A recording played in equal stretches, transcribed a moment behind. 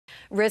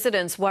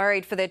Residents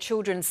worried for their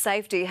children's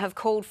safety have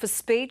called for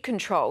speed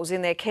controls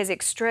in their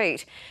Keswick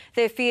street.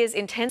 Their fears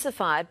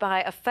intensified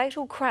by a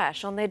fatal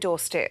crash on their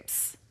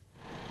doorsteps.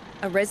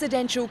 A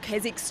residential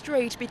Keswick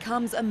street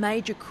becomes a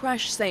major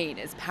crash scene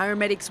as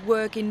paramedics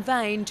work in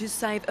vain to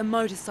save a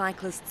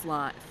motorcyclist's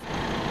life.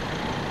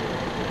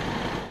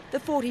 The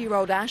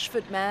 40-year-old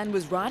Ashford man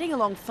was riding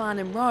along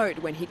Farnham Road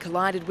when he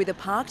collided with a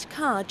parked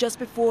car just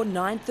before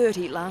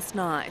 9:30 last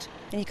night.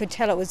 And you could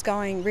tell it was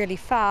going really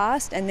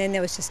fast, and then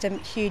there was just a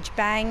huge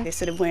bang. There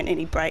sort of weren't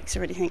any brakes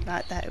or anything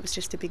like that, it was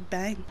just a big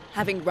bang.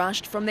 Having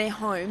rushed from their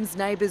homes,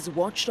 neighbours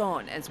watched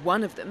on as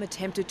one of them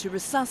attempted to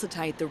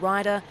resuscitate the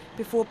rider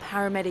before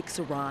paramedics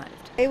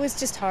arrived. It was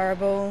just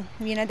horrible.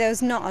 You know, there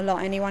was not a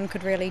lot anyone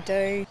could really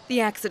do.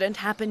 The accident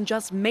happened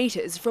just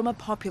metres from a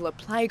popular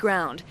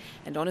playground,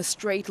 and on a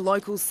street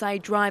locals say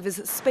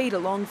drivers speed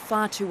along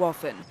far too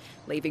often,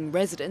 leaving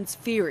residents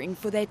fearing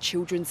for their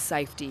children's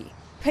safety.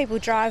 People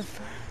drive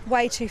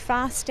way too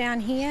fast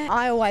down here.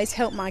 I always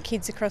help my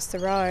kids across the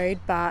road,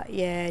 but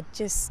yeah,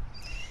 just,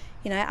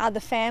 you know, other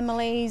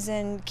families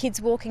and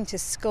kids walking to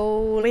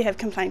school. We have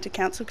complained to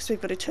council because we've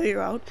got a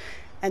 2-year-old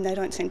and they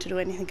don't seem to do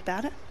anything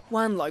about it.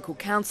 One local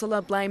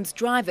councillor blames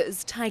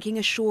drivers taking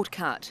a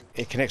shortcut.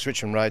 It connects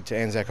Richmond Road to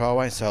Anzac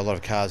Highway, so a lot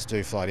of cars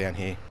do fly down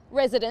here.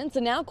 Residents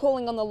are now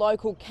calling on the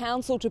local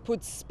council to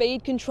put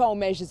speed control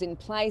measures in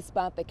place,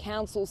 but the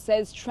council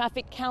says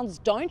traffic counts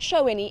don't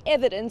show any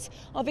evidence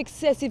of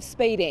excessive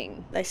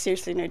speeding. They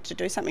seriously need to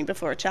do something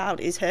before a child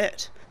is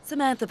hurt.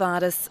 Samantha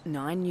Vardis,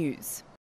 9 News.